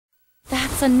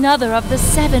It's another of the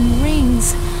 7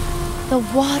 rings. The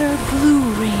water blue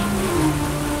ring.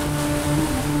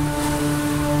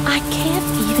 I can't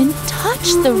even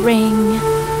touch the ring.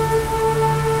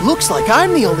 Looks like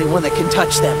I'm the only one that can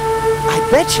touch them. I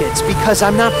bet you it's because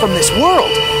I'm not from this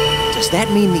world. Does that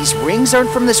mean these rings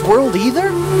aren't from this world either?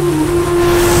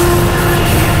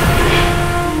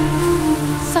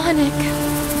 Sonic.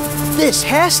 This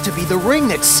has to be the ring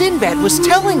that Sinbad was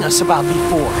telling us about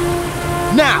before.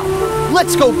 Now,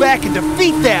 let's go back and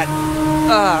defeat that,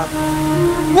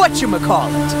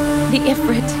 whatchamacallit? The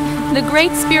Ifrit, the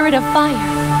great spirit of fire.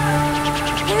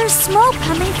 There's smoke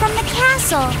coming from the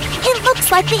castle. It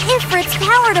looks like the Ifrit's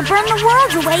power to burn the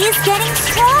world away is getting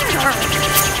stronger.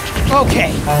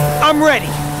 Okay, I'm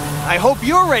ready. I hope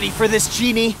you're ready for this,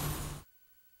 Genie.